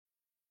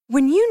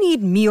When you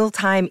need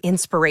mealtime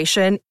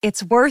inspiration,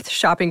 it's worth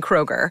shopping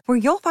Kroger, where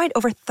you'll find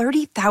over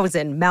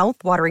 30,000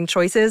 mouth-watering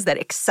choices that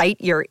excite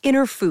your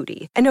inner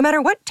foodie. And no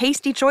matter what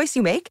tasty choice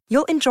you make,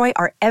 you'll enjoy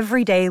our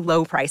everyday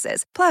low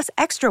prices, plus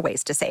extra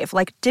ways to save,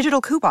 like digital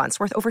coupons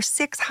worth over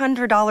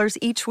 $600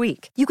 each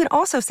week. You can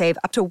also save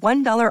up to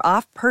 $1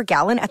 off per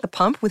gallon at the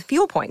pump with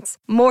fuel points.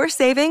 More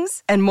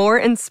savings and more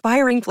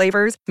inspiring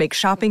flavors make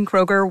shopping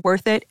Kroger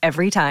worth it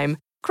every time.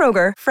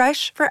 Kroger,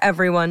 fresh for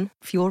everyone.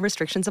 Fuel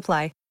restrictions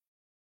apply.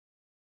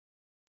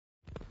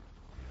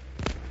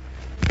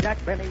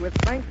 Jack Benny with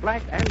Frank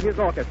Black and his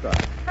orchestra.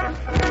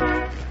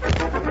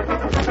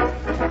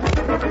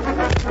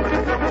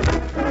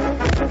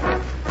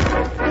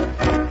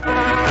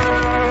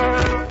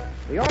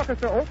 The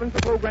orchestra opens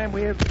the program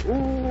with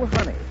Ooh,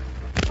 Honey.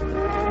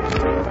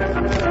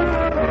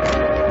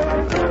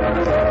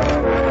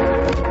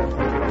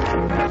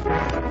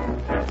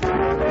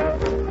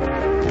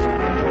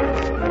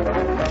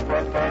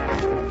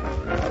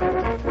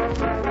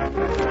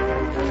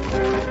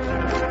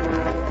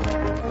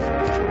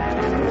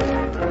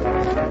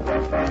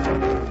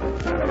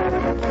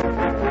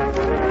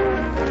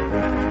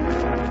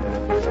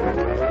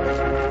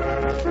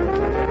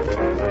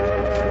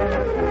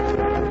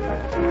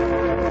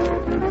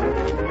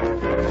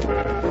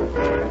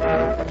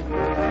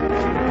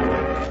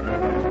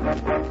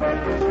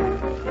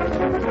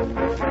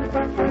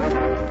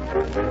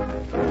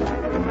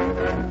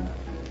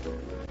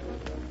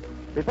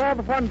 Before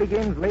the fun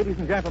begins, ladies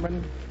and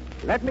gentlemen,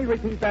 let me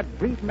repeat that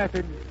brief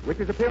message which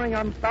is appearing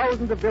on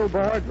thousands of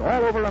billboards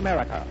all over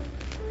America.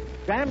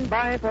 Stand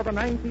by for the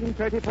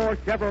 1934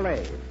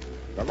 Chevrolet,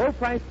 the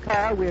low-priced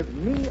car with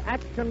knee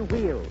action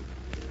wheels.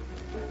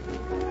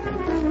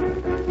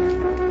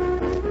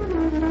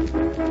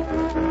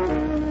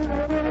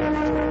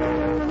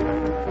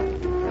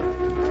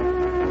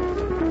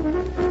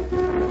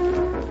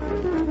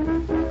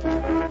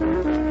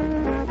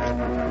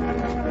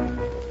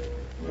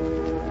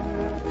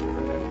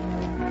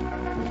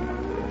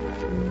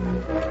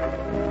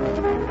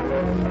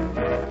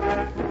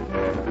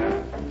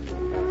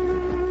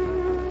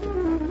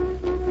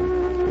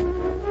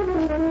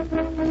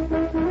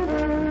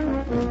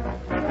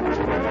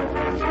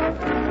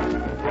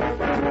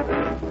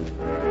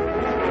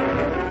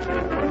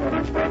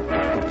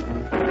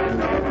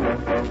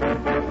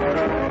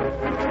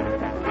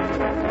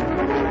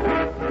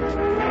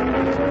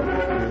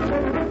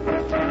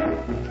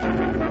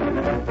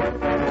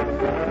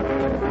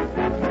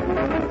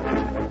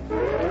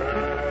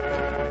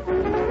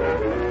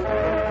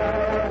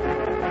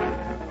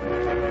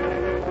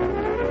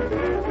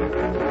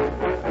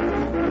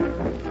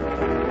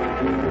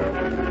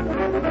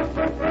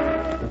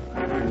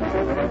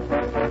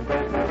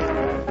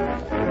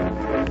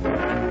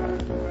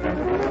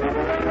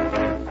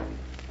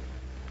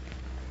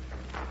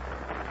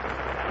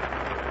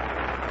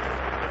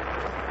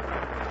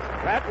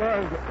 That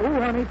was Ooh,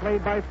 Honey,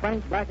 played by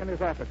Frank Black and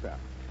his orchestra.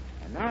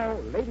 And now,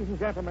 ladies and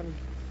gentlemen,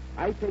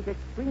 I take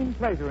extreme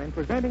pleasure in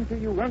presenting to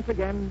you once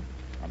again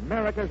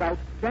America's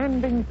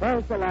outstanding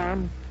false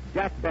alarm,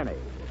 Jack Benny.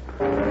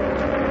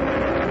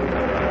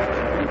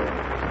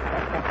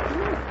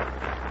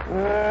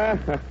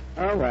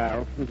 Oh,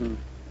 well.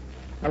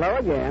 Hello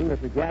again.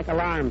 This is Jack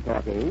Alarm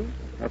talking.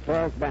 Or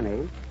false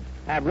Benny.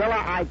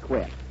 Rilla, I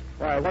quit.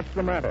 Why, what's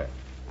the matter?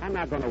 I'm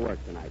not going to work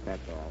tonight,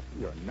 that's all.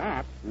 You're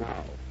not? No.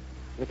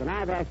 Listen,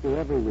 I've asked you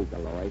every week,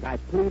 Aloys.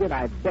 I've pleaded,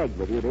 I've begged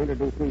with you to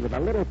introduce me with a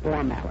little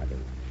formality,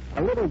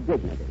 a little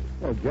dignity.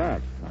 Oh,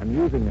 Jack, I'm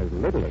using as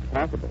little as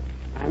possible.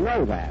 I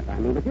know that.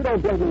 But you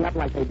don't build me up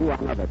like they do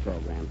on other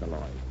programs,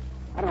 Aloys.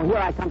 I don't know,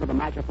 here I come to the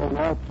microphone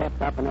all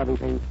pepped up and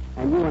everything,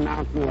 and you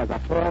announce me as a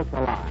false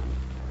alarm.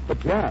 But,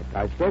 Jack,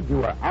 I said you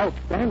were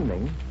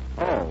outstanding.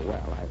 Oh,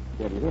 well, I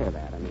didn't hear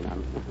that.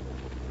 I'm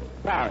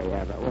sorry,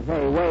 Well,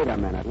 hey, wait a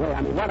minute.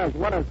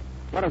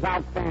 What does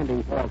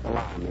outstanding false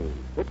alarm mean?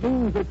 It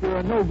means that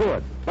you're no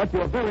good, but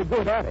you're very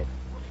good at it.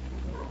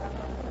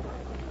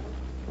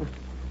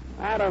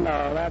 I don't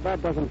know.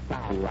 That doesn't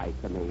sound right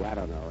to me. I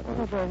don't know.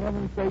 Oh, for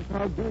heaven's sake,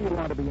 how do you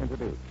want to be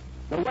introduced?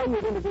 The way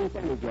you'd introduce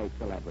any great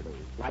celebrity,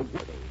 like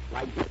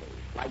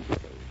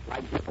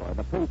or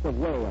the Prince of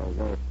Wales,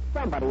 or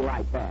somebody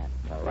like that.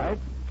 All right.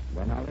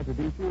 Then I'll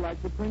introduce you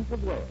like the Prince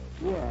of Wales.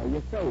 Yeah,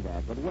 you say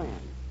that, but when?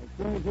 As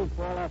soon as you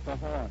fall off the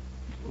horse.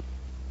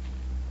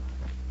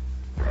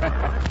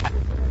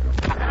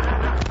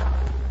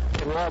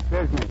 Walt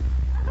Disney.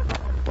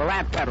 Well,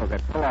 that settles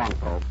it. So long,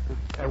 folks.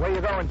 Where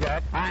you going,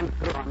 Jack? I'm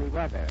through on the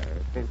weather,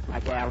 since my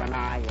gal and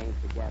I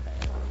ain't together.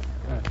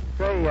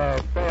 Say,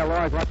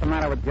 Aloys, what's the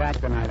matter with Jack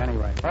tonight,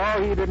 anyway?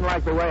 Oh, he didn't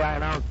like the way I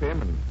announced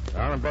him,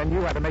 and then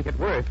you had to make it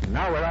worse, and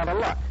now we're out of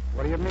luck.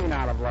 What do you mean,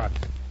 out of luck?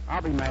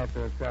 I'll be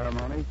master of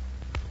ceremonies.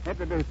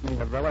 Introduce me,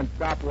 Havrilla, and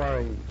stop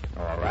worrying.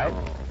 All right.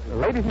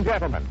 Ladies and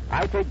gentlemen,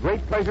 I take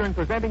great pleasure in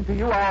presenting to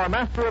you our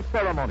master of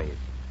ceremonies,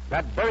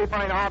 that very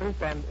fine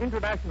artist and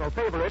international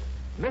favorite,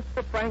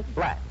 Mr. Frank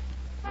Black.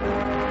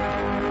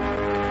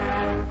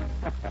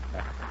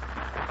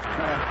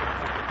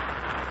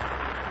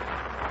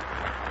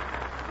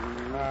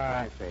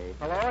 I see.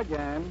 Hello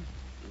again.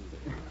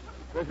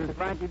 This is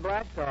Frankie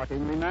Black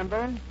talking,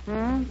 remember?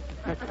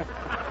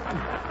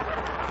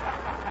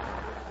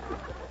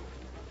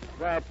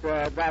 That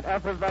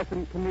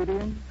effervescent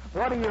comedian?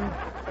 What do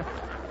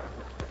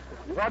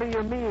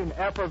you mean,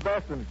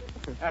 effervescent?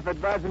 If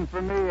it wasn't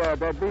for me,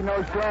 there'd be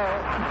no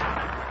show.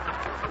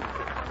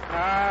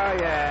 Oh,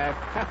 yes.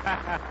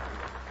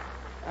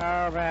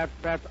 Oh,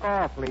 that's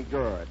awfully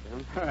good.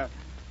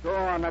 Go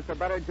on, that's a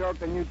better joke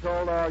than you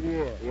told all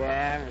year.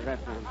 Yeah,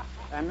 that's it.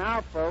 And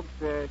now, folks,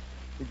 did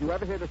you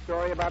ever hear the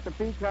story about the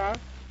peacock?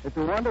 It's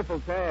a wonderful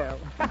tale.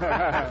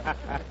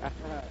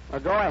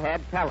 Well, go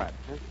ahead, tell it.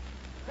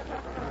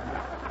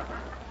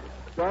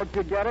 Don't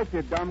you get it,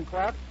 you dumb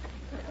klutz?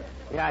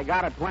 Yeah, I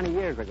got it 20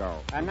 years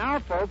ago. And now,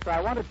 folks,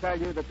 I want to tell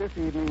you that this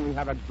evening we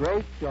have a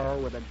great show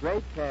with a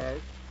great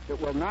cast that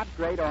will not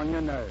grate on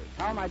your nerves.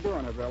 How am I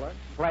doing, Avila?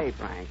 Play,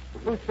 Frank.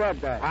 Who said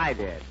that? I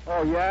did.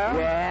 Oh, yeah?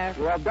 Yeah.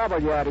 Well, double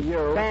yeah to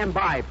you. Stand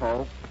by,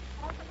 folks.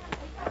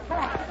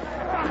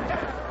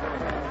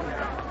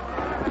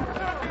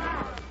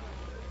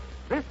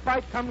 This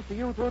fight comes to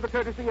you through the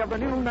courtesy of the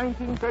new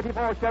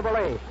 1934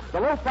 Chevrolet, the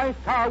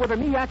low-priced car with the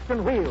knee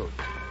action wheels.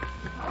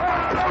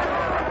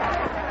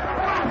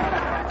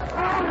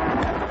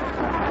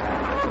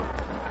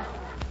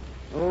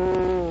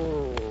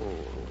 Oh.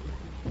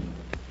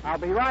 I'll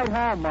be right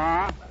home,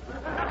 Ma.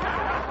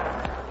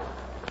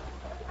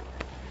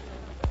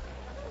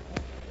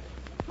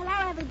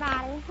 Hello,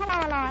 everybody.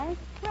 Hello, Lois.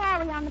 Where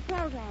are we on the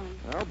program?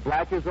 Well,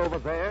 Black is over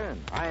there,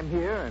 and I'm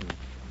here, and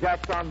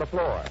Jack's on the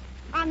floor.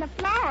 On the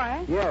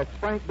floor? Yes,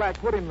 Frank Black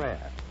put him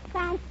there.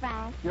 Thanks,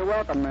 Frank. You're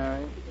welcome,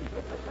 Mary.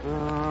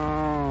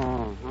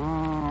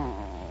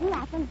 Gee,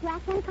 I think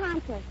Jack's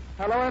unconscious.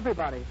 Hello,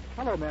 everybody.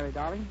 Hello, Mary,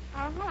 darling.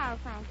 Oh, hello,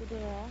 Frankie,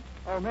 dear.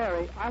 Oh,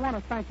 Mary, I want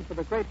to thank you for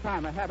the great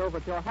time I had over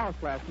at your house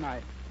last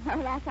night.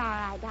 Oh, that's all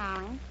right,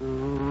 darling.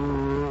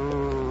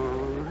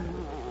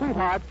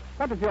 Sweetheart,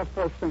 what did your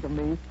folks think of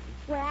me?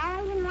 Well,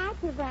 I didn't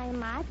like you very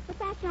much, but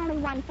that's only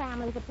one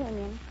family's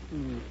opinion.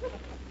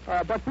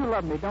 But you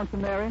love me, don't you,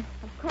 Mary?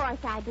 Of course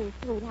I do,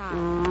 sweetheart.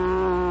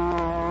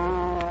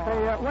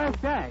 Hey, where's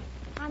Jack?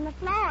 On the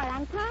floor,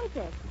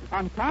 unconscious.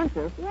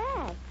 Unconscious?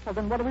 Yes. Well,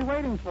 then what are we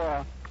waiting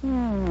for? Oh,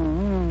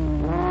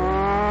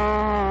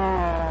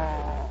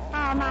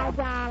 my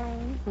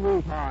darling.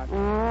 Sweetheart.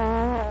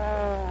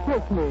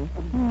 Kiss me.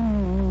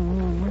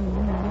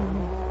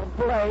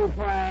 Play,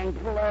 Frank,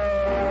 play.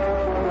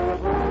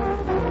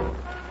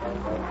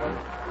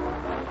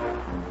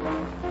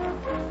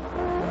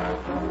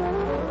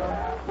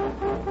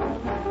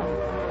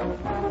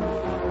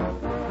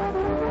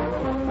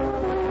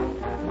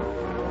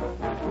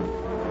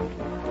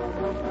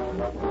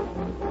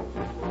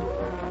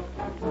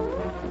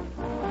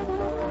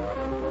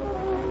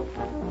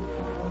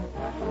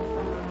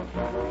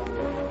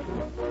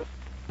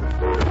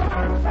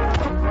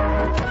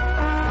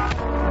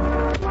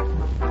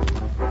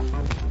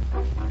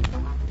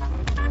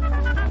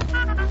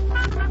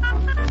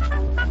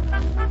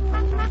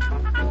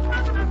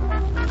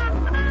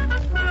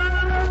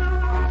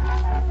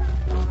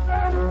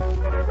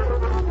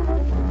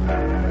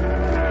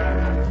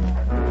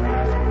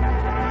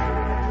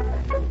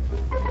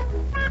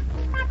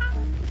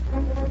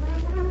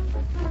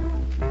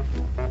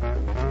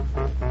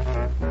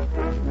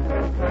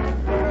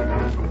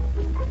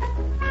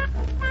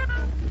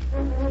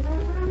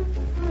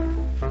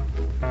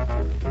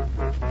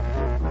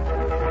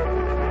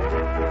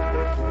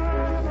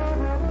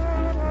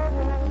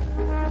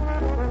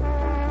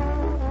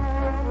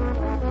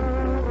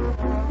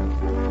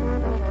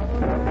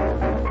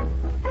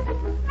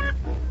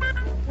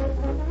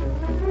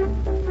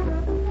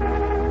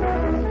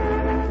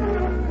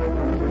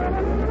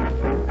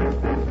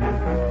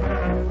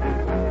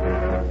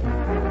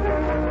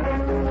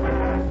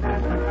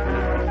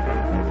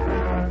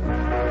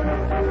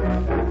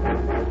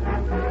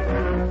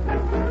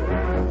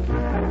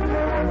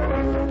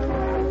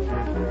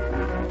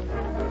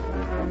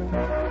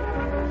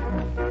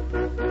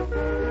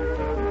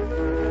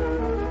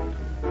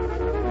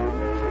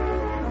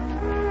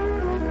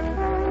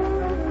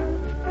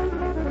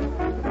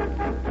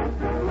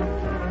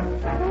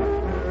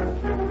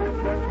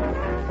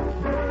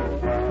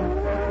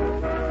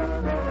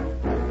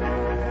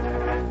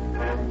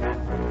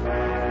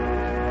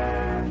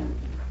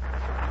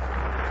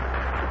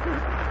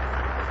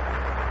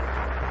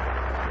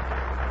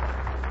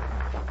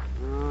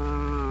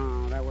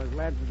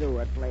 Let's Do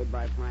It, played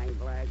by Frank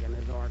Black and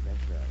his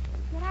orchestra.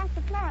 Get off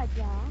the floor,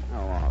 Jack. Oh,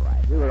 all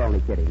right. We were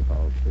only kidding,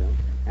 folks.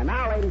 And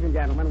now, ladies and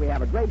gentlemen, we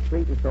have a great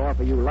treat in store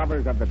for you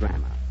lovers of the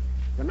drama.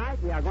 Tonight,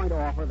 we are going to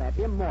offer that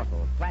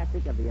immortal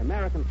classic of the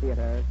American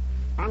theater,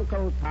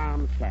 Uncle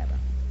Tom's Cabin.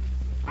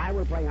 I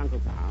will play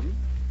Uncle Tom,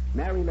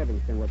 Mary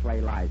Livingston will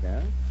play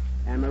Liza,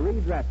 and Marie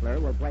Dressler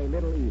will play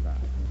Little Eva.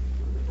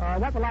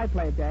 What will I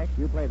play, Jack?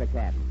 You play the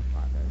cabin,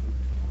 Parker.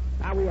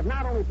 Now, we have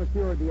not only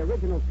procured the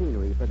original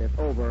scenery for this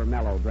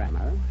over-mellow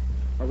drama,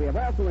 but we have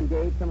also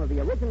engaged some of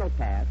the original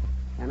cast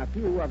and a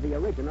few of the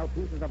original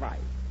pieces of ice.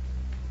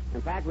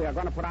 In fact, we are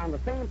going to put on the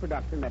same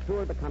production that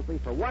toured the country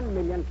for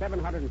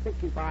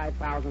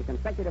 1,765,000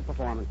 consecutive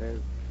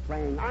performances,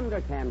 playing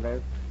under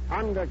canvas,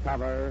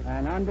 undercover,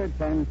 And under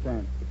 10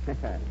 cents.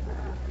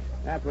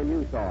 That's when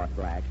you saw us,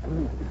 Black.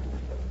 Can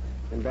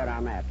bet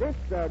on that. This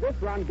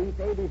run beats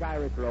 80's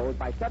Irish Road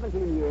by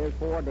 17 years,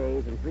 4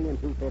 days, and 3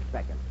 2/5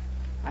 seconds.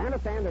 I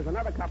understand there's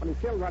another company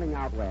still running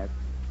out west,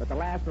 but the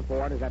last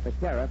report is that the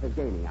sheriff is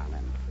gaining on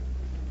them.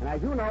 And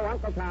as you know,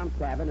 Uncle Tom's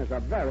Cabin is a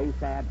very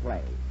sad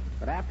play.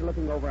 But after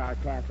looking over our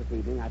cast this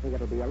evening, I think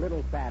it'll be a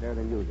little sadder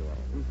than usual.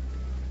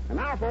 And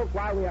now, folks,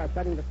 while we are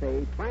setting the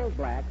stage, Frank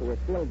Black, who is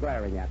still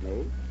glaring at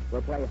me,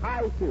 will play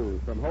High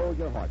Shoes from Hold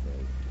Your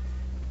Horses.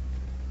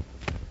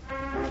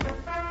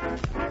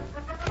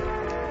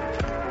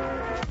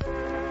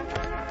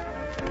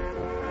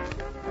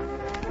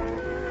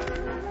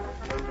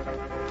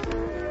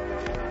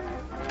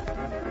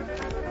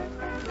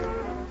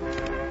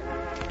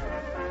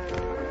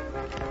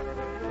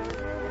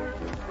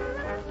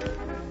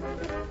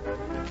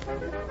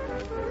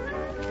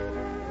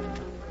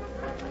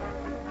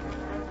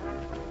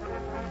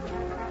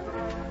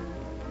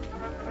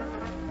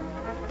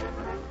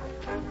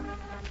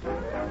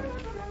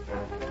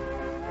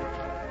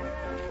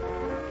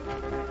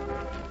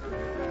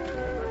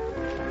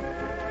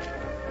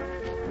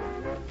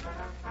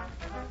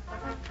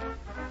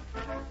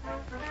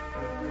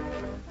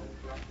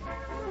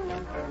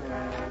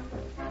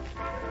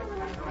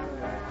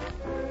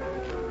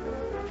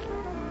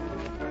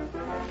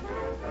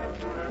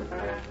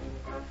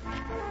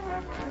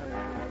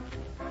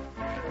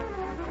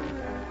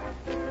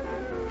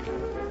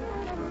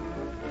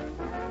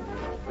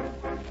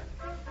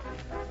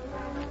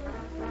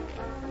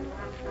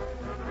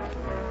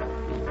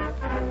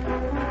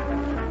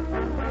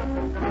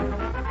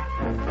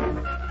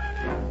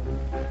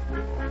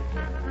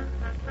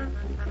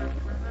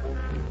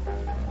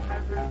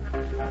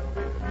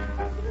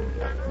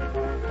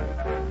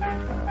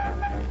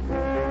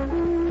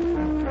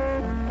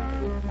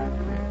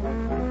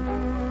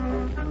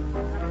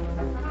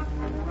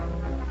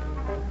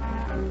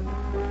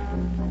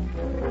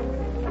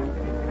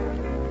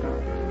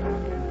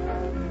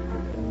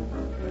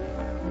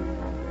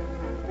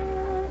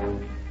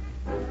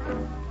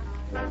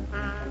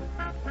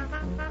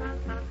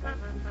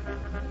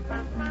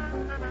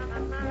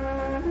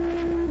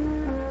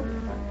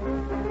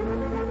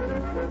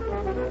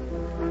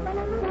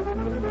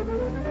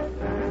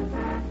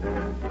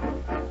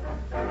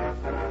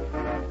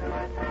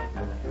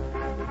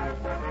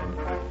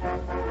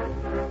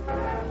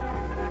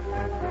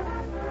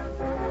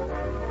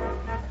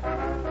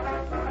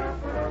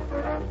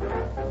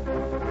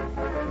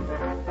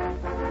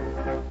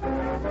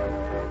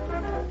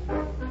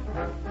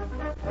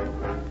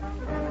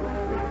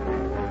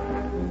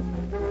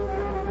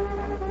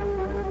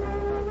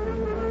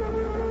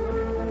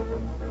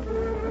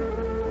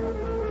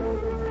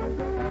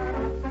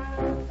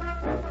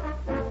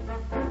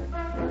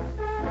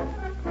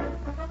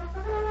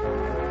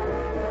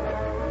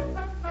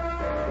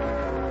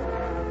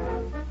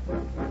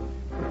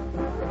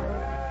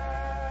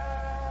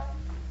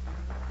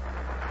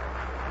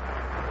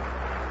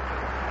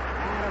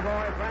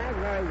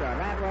 Very good.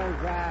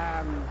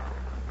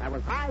 That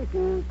was High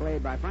Shoes,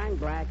 played by Frank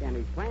Black and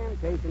his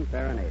Plantation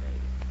Serenaders.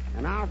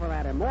 And now for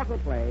that immortal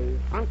play,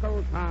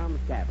 Uncle Tom's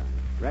Cabin.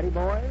 Ready,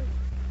 boys?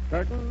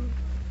 Curtain,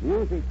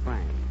 music,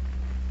 Frank.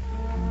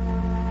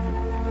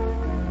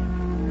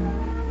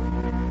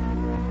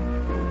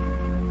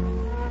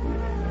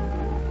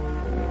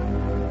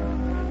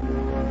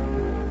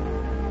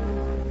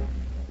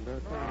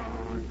 The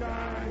sun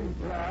shines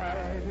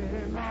bright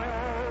in my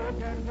old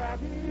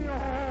Kentucky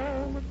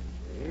home.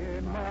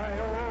 In my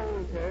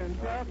old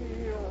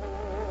Kentucky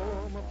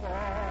home,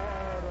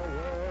 far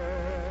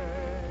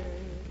away.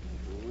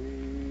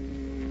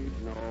 Weep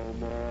no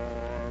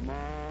more,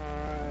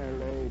 my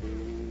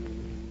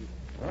lady.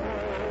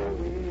 Oh,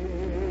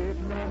 weep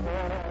no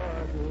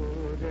more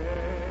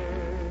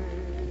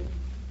today.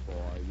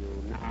 For you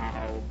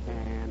now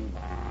can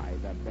buy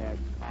the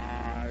best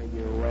car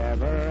you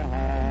ever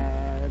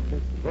had.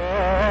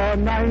 The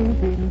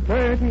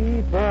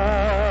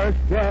 1934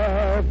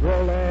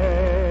 Chevrolet.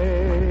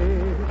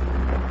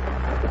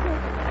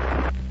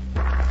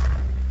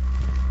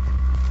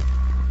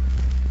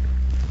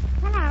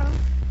 Hello.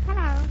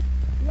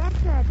 Yes,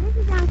 sir. This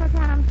is Uncle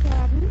Tom's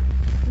Cabin.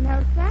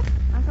 No, sir.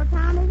 Uncle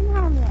Tom isn't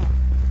home yet.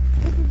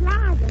 This is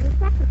Liza, his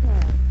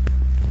secretary.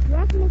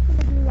 Yes, Mr.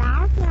 McGee,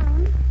 I'll tell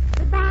him.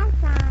 Goodbye,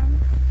 son.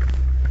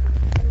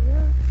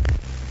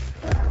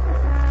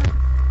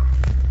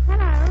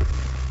 Hello.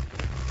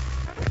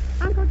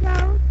 Uncle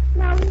Joe?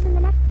 No, he's in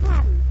the next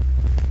cabin.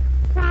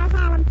 Try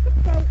Holland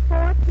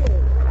 6842.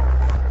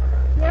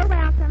 You're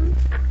welcome.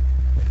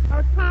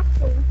 Oh,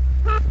 Topsy.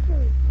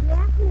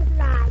 Yes, Miss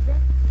Liza.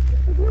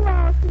 Did you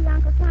all see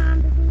Uncle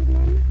Tom this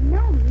evening?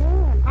 No,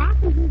 ma'am. I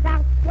think he's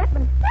out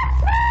skipping.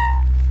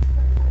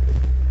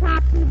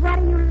 Topsy, what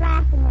are you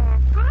laughing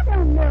at? I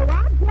don't know.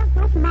 I just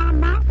opened my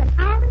mouth and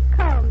out it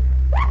comes.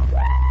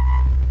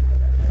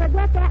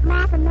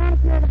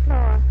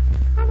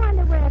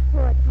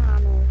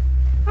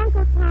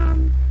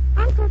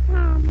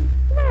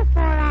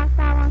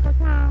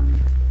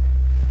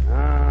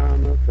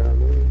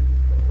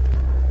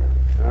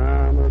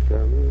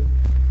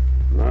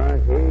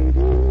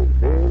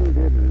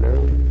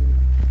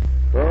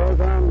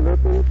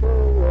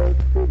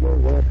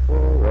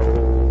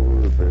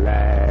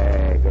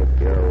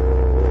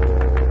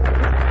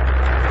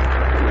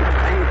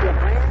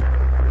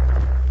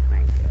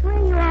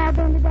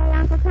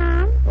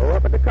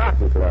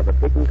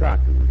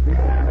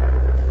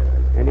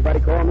 rotten. Anybody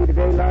call me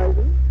today,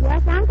 Liza?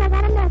 Yes, Unc, I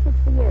got a message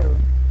for you.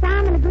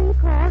 Simon Agree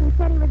called and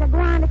said he was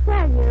going to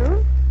tell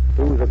you.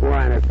 Who's a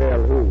going to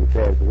tell who,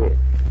 says which?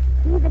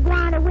 He's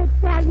going to which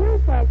tell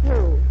you, says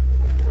who.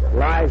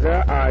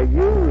 Liza, are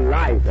you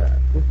Liza?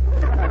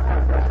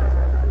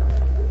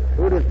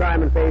 Who did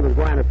Simon say he was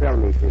going to tell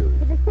me to?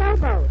 To the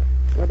showboat.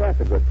 Well, that's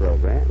a good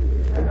program.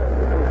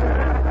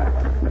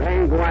 But I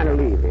ain't going to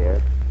leave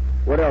here.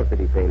 What else did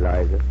he say,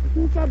 Liza?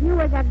 He said you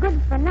was a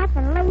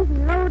good-for-nothing, lazy,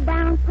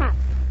 low-down pup.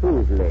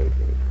 Who's lazy?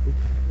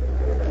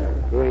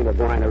 You ain't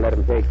going to let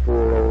him take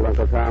poor old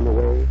Uncle Tom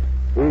away?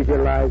 Is you,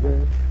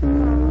 Liza?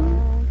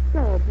 Oh,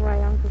 so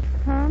boy, Uncle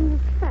Tom, you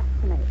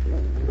fascinate me.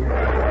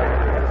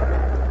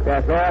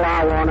 That's all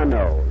I want to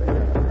know.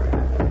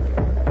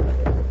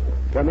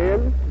 Come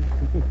in.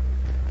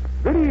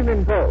 Good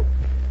evening, folks.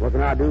 What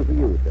can I do for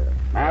you, sir?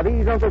 Are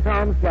these Uncle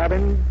Tom's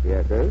cabins?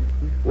 Yes, sir.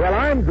 Well,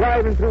 I'm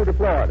driving through to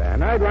Florida,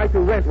 and I'd like to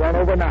rent one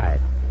overnight.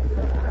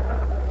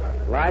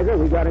 Liza,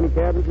 we got any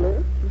cabins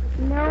left?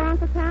 No,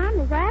 Uncle Tom,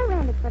 is all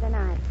rented for the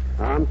night.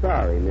 I'm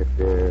sorry,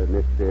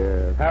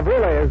 Mr.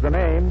 Havrilla is the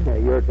name.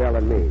 You're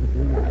telling me.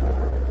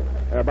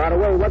 By the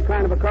way, what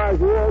kind of a car is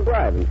you all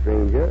driving,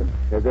 stranger?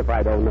 As if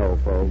I don't know,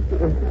 folks.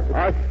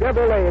 A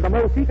Chevrolet, the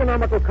most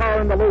economical car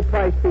in the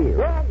low-price field.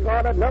 Well,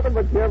 God, nothing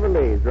but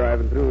Chevrolets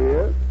driving through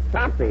here.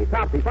 Topsy,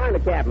 find a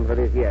cabin for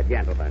this here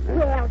gentleman. Huh?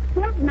 Well,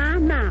 tilt my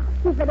mouth.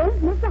 If it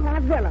ain't Mr.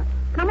 Havrilla.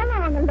 Come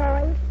along,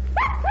 Lois.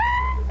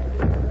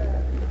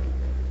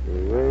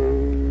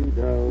 Way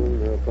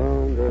down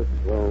upon the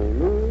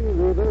Stony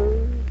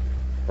River,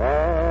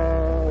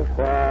 far,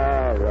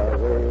 far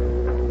away.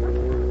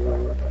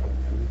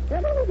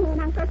 Good evening,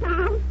 Uncle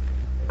Tom.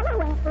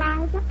 Hello,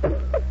 Aunt Liza.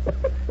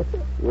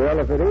 Well,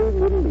 if it ain't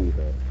little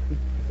Eva.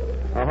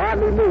 I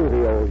hardly knew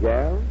the old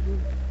gal.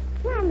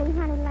 Tell me,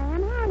 honey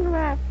lamb, how you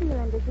all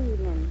feeling this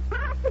evening? I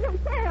feel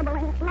terrible,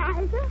 Aunt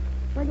Liza.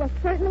 Well, you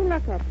certainly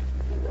look it.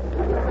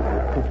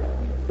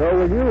 So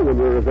will you when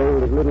you're as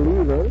old as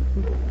little Eva.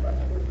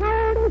 How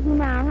old is you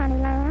now, honey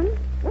lamb?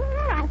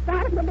 Well, I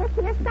started with this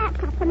here stock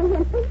company in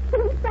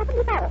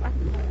 1874.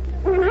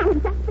 And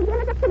I'm just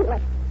beginning to feel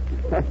it.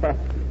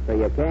 So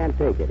you can't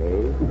take it, eh?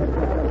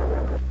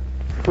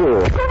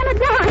 Cool. I'm going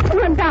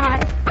to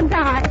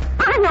die.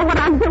 I know what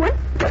I'm doing.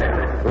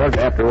 Well,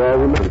 after all,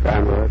 we know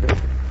time, Roger.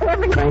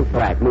 Thanks,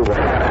 Black. Move on. I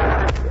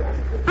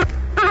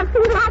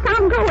feel like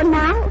I'm going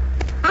now.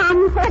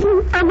 I'm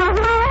heading for my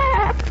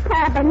last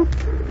cabin.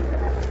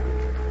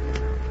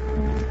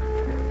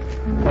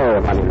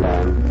 Oh, honey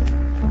lamb.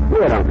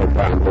 Let Uncle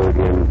Tom hold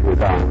you in his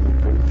arms.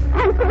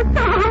 Uncle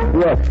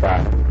Tom? Yes, sir.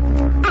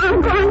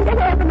 I'm going to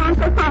heaven,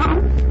 Uncle Tom.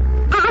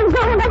 I'm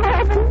going to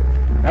heaven.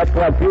 That's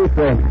what you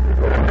think.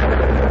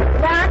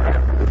 What?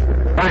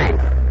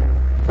 Thanks.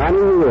 I knew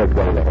you were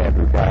going to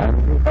heaven, child.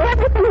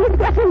 Everything is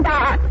getting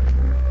dark.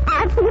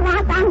 I feel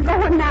like I'm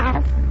going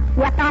now.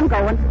 Yes, I'm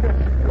going.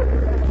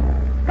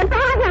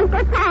 Goodbye,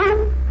 Uncle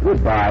Tom.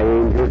 Goodbye,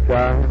 angel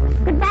child.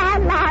 Goodbye,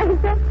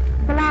 Liza.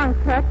 So long,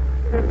 Toots.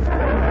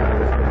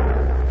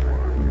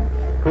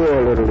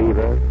 Poor little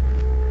Eva.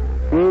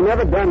 She ain't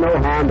never done no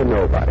harm to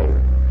nobody.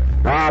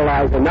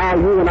 Now, Liza, now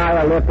you and I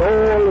are left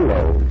all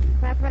alone.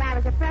 That's what I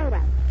was afraid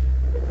of.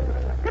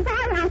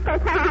 Goodbye, Uncle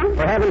Tom.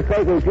 For heaven's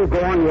sake, ain't you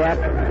gone yet?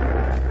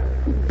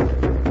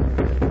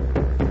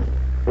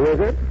 Who is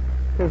it?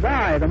 Tis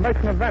I, the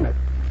Merchant of Venice.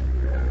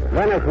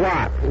 Venice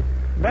what?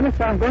 Venice,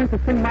 I'm going to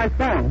sing my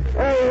song.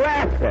 Oh,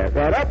 that's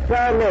that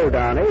upside low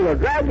down. He will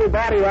drag your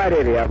body right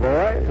in here,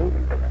 boy.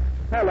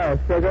 Hello,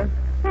 sugar.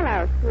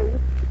 Hello, sweet.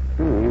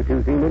 You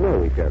two seem to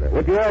know each other.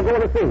 What you all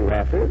going to sing,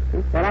 Master?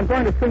 Well, I'm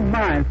going to sing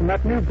mine from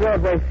that new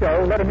Broadway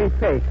show, Let 'Em Eat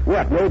Cake.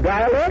 What, no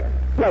dialect?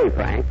 Play,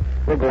 Frank.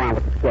 We'll go on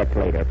with the sketch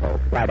later,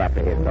 folks, right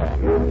after his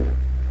song.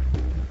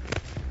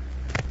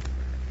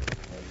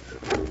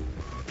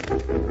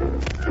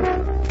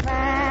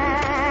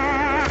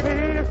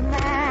 Is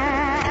mine,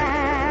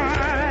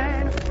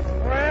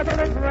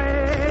 whether it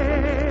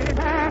rain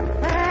or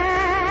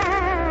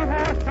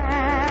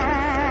shine.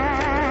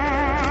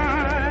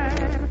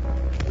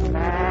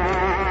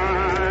 Mine,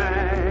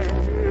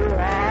 you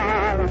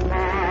are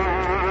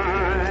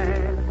mine,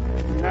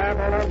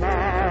 never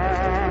another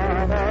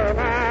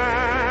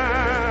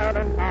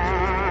Valentine,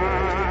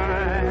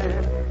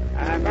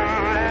 and I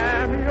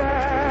am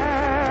yours.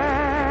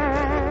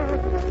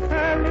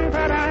 Tell me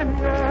that I'm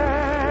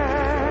yours.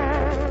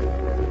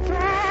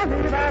 Tell me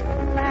that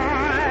my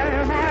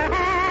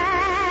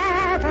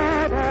heart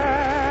adores.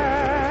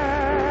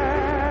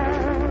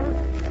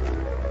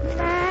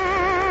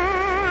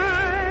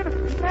 Mine,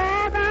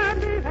 more than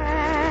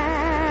divine.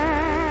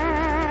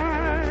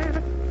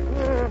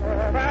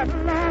 Oh, that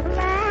love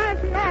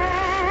like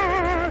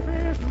yours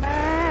is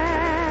mine.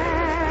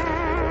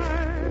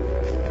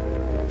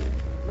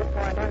 The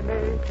point I'm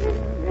making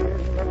in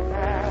the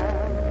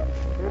song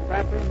is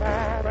that we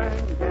more than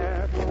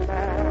get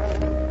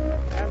along,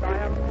 and I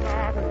am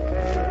not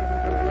ashamed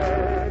to say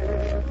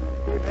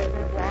he made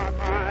me what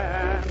I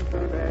am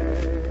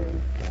today.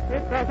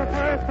 It does a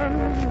person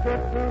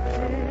good to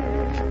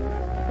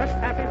see the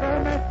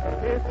happiness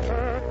of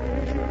history.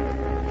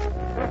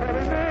 The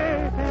very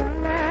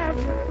nation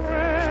loves to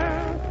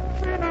swear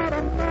we're not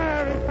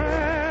American.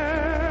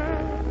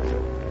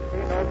 She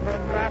knows no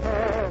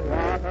matter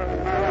what her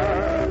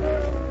love,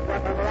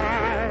 whatever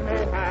I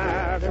may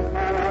have in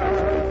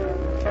mind,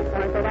 the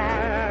point that I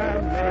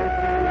am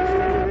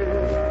making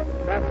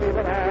is that we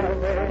will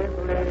always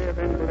live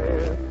in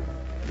bliss.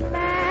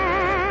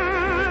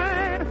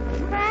 Life,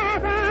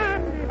 love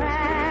and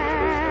divine,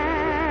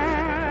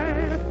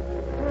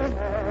 to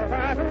know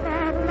that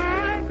love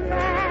like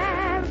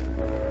yours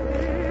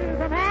is an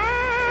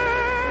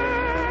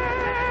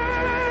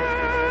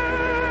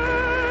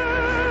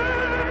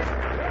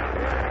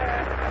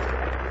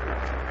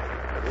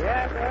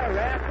Yes,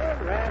 sir,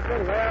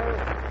 Rascal, well,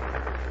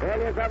 tell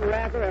you something,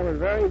 Rascal, that was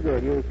very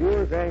good. You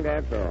sure sang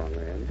that song,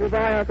 man.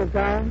 Goodbye, Uncle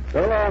Tom.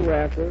 So long,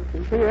 Rascal.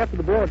 See you after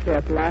the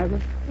broadcast, Eliza.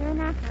 You're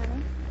enough,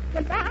 honey.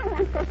 Goodbye,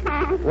 Uncle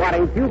Tom. What,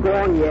 ain't you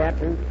gone yet?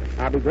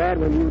 I'll be glad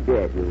when you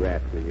dead, you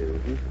rascal,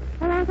 you.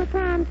 Well, Uncle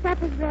Tom,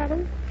 supper's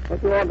ready.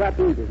 What you all got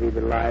to eat this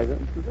evening, Eliza?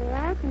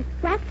 Yes, and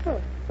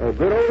breakfast. Oh,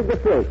 good old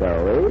gefilte,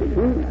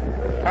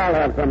 eh? I'll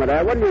have some of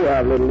that. What do you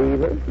have, little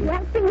Eva?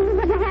 Yes,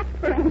 and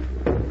aspirin.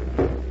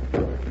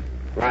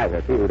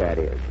 Liza, see who that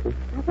is.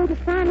 I think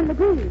it's Simon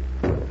McGee.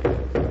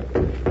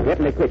 Get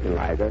in the kitchen,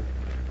 Liza.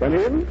 Come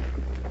in.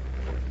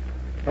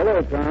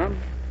 Hello, Tom.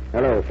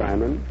 Hello,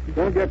 Simon.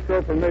 Don't get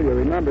so familiar.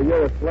 Remember,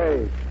 you're a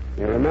slave.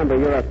 You remember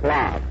you're a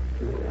Slav.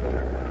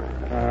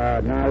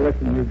 Now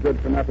listen, you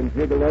good-for-nothing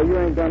gigolo. You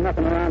ain't done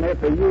nothing around here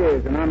for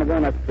years, and I'm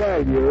going to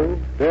sell you.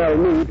 Sell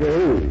me to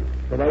who?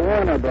 To the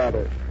Warner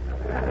Brothers.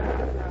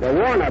 The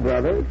Warner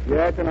Brothers?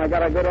 Yes, and I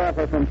got a good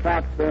offer from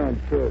Fox Films,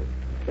 too.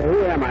 So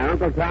who am I,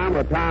 Uncle Tom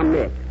or Tom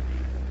Nick?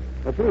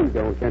 Well, please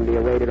don't send me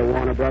away to the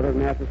Warner Brothers,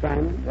 Master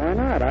Simon. Why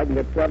not? I can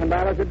get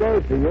 $7 a day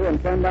for you and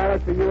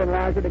 $10 for you and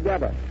Liza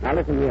together. Now,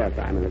 listen here,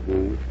 Simon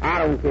McGee. I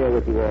don't care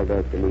what you all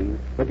does to me,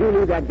 but you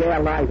leave that gal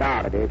Liza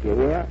out of this, you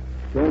hear?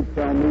 Don't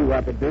tell me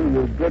what to do,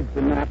 you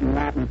good-for-nothing,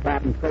 Latin,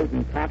 patent, coat,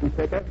 and patent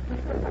picker.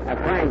 That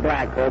plain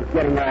black folks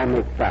getting all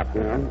mixed up,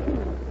 you know.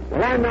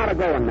 Well, I'm not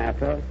a-going,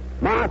 Master.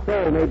 My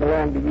soul may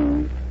belong to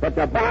you, but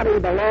the body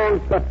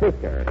belongs to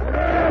Fisher.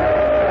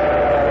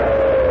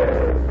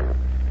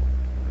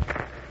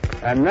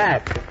 And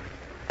that,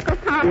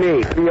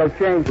 me, feel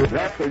change with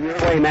that for your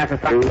way, Master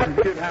Simon.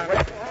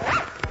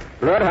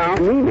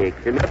 Bloodhound, me, Nick.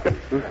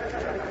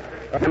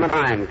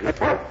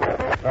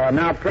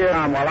 Now clear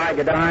on while I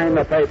get behind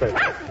the papers.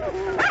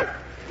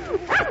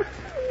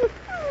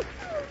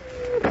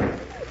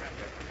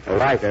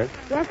 Eliza,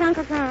 Yes,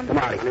 Uncle Tom. come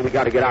on, we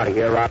got to get out of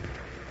here right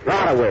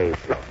away.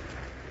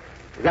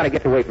 We got to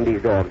get away from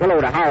these dogs. Hello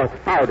to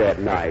how that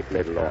nice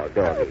little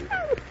doggy.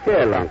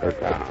 Tell Uncle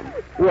Tom,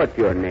 what's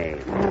your name?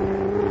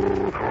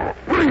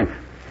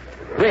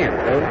 Clint,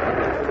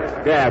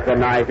 eh? That's a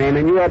nice name,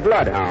 and you're a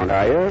bloodhound,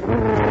 are you?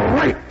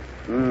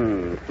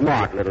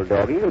 Smart little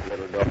doggy.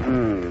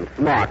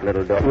 Smart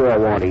little dog. You all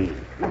want to eat.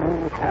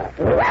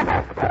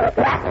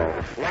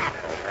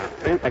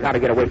 Prince, I got to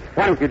get away.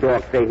 Why don't you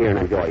dogs stay here and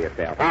enjoy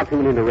yourself? I'll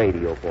tune in the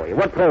radio for you.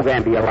 What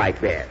program do you like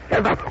best?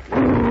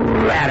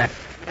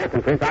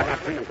 Listen, Prince, I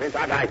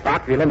got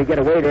Fox. If you let me get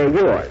away, they're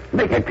yours.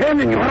 Make it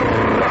 10 and you're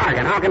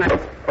bargain. How can I...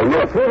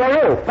 Look through the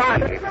roof.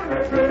 Fine.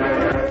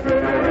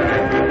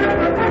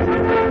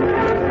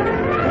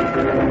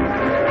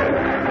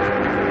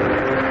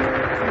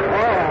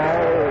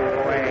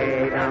 Oh,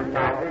 way down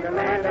south in the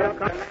land of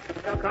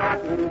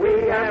cotton, we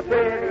have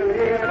been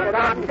here for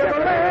cotton.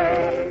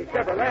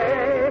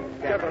 Chevrolet,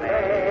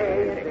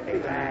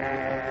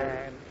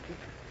 Dixieland.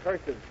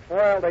 Curses,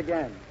 spoiled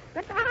again.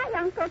 Goodbye,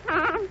 Uncle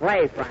Tom.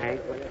 Play,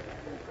 Frank.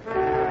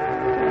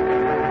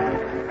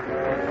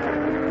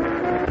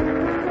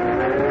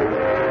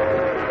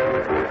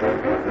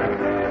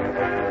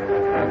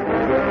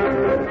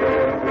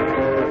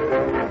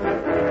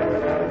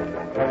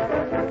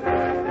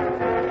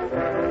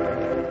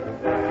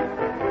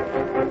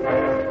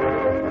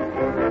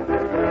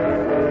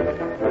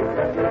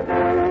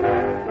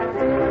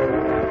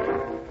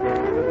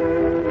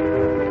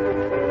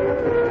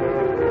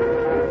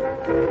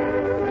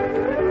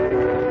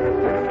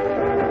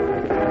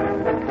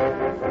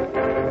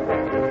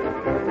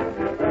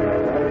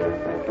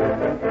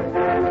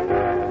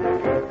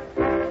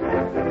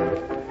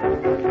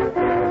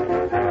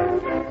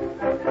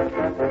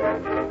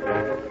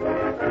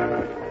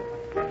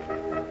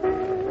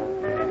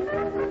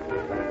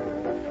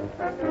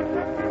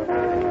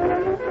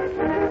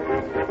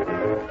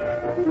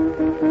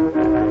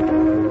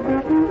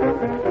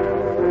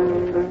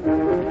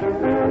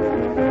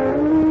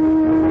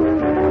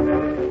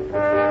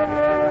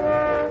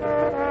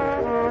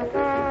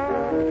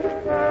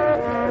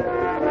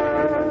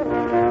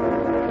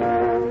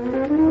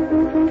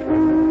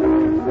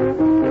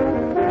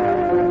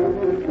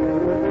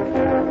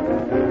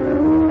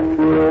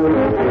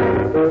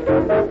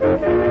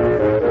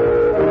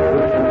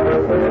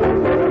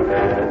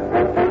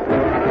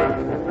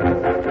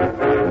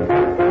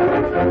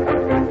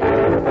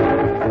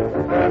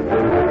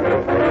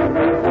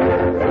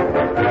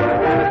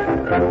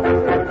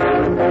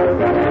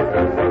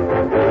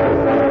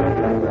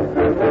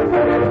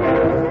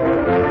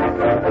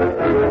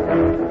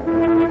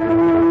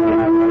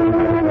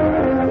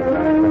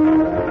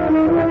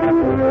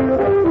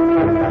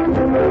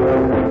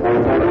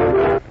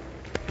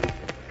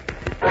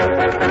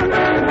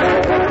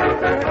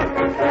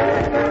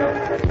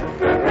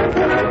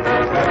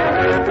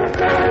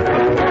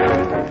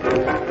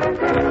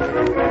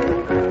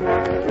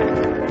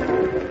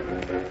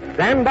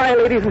 Stand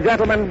by, ladies and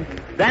gentlemen.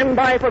 Stand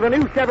by for the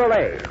new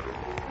Chevrolet.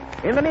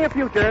 In the near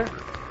future,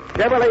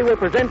 Chevrolet will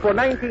present for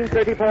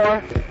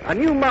 1934 a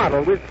new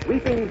model with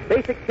sweeping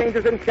basic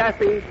changes in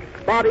chassis,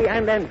 body,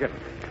 and engine.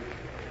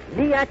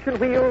 Knee action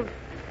wheels,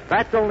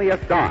 that's only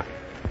a start.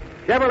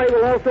 Chevrolet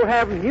will also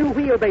have new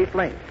wheelbase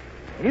length,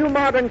 new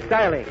modern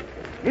styling,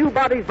 new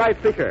bodies by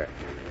Fisher,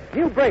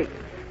 new brakes,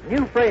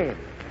 new frames,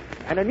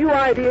 and a new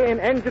idea in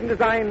engine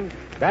design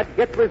that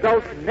gets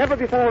results never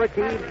before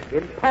achieved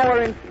in power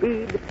and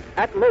speed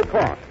at low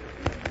cost.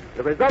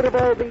 The result of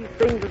all these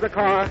things is a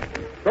car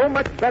so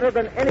much better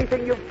than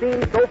anything you've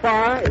seen so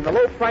far in the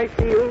low-price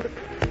field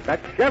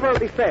that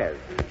Chevrolet says,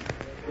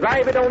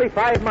 drive it only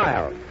 5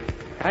 miles,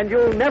 and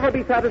you'll never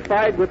be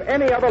satisfied with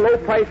any other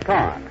low-price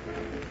car.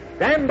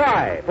 Stand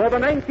by for the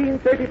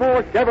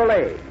 1934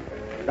 Chevrolet.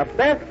 The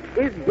best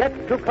is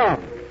yet to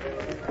come.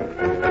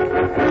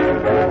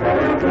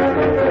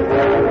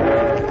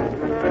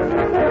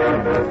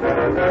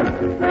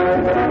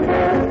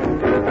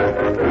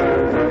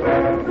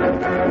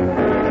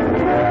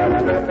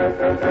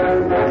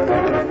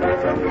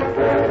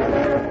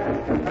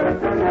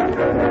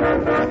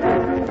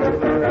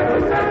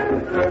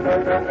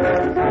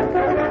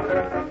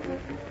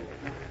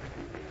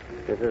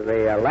 This is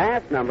the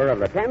last number of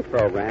the 10th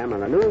program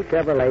on the new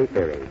Chevrolet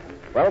series.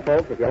 Well,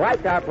 folks, if you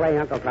liked our play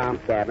Uncle Tom's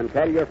Cabin,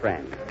 tell your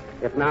friends.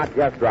 If not,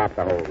 just drop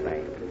the whole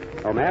thing.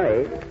 Oh,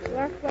 Mary?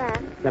 Yes, sir.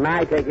 Can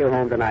I take you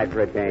home tonight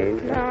for a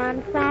change? No,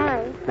 I'm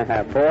sorry.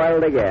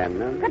 Boiled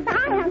again.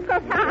 Goodbye,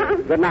 Uncle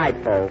Tom. Good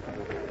night, folks.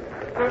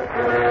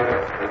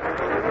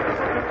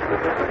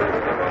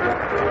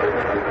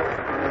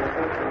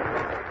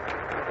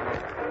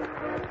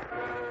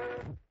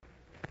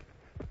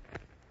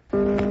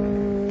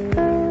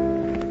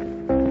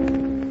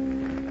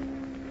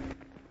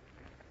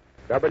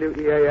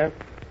 WEAF,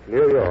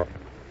 New York.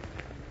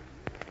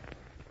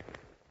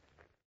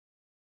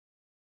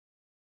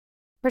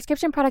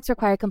 Prescription products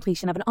require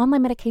completion of an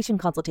online medication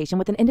consultation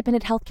with an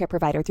independent healthcare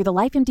provider through the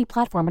LifeMD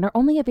platform and are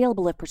only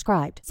available if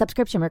prescribed.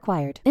 Subscription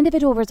required.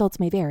 Individual results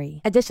may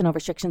vary. Additional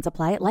restrictions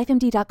apply at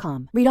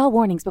lifemd.com. Read all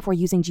warnings before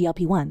using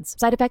GLP-1s.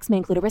 Side effects may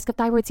include a risk of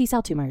thyroid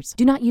C-cell tumors.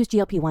 Do not use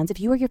GLP-1s if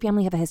you or your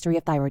family have a history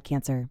of thyroid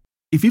cancer.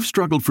 If you've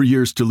struggled for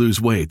years to lose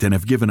weight and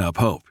have given up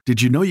hope,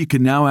 did you know you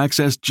can now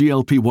access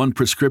GLP-1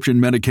 prescription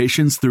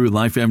medications through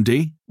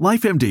LifeMD?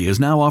 LifeMD is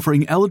now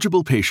offering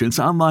eligible patients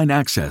online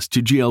access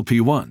to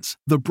GLP-1s,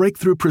 the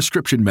breakthrough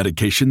prescription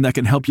medication that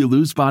can help you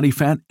lose body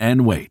fat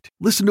and weight.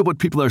 Listen to what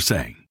people are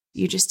saying.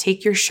 You just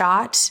take your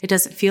shot. It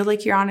doesn't feel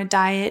like you're on a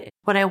diet.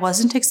 What I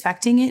wasn't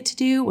expecting it to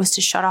do was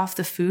to shut off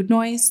the food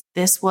noise.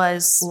 This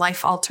was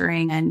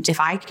life-altering, and if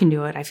I can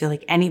do it, I feel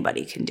like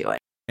anybody can do it.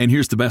 And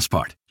here's the best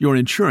part. Your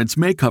insurance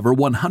may cover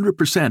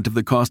 100% of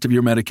the cost of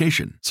your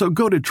medication. So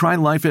go to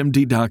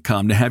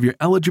TryLifeMD.com to have your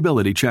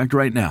eligibility checked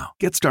right now.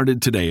 Get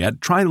started today at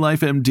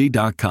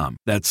TryLifeMD.com.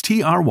 That's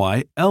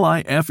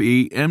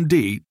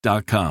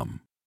TryLifeMD.com.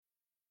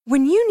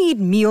 When you need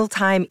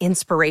mealtime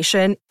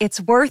inspiration,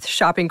 it's worth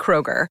shopping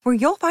Kroger, where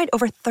you'll find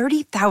over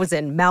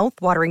 30,000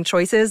 mouth-watering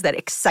choices that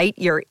excite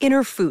your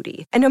inner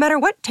foodie. And no matter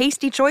what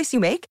tasty choice you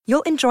make,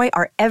 you'll enjoy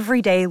our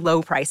everyday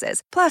low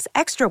prices, plus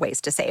extra ways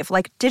to save,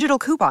 like digital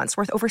coupons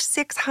worth over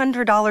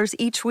 $600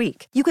 each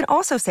week. You can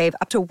also save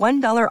up to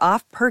 $1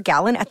 off per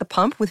gallon at the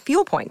pump with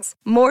fuel points.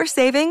 More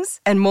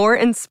savings and more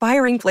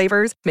inspiring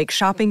flavors make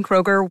shopping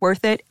Kroger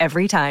worth it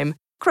every time.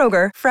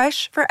 Kroger,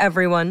 fresh for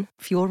everyone.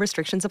 Fuel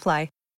restrictions apply.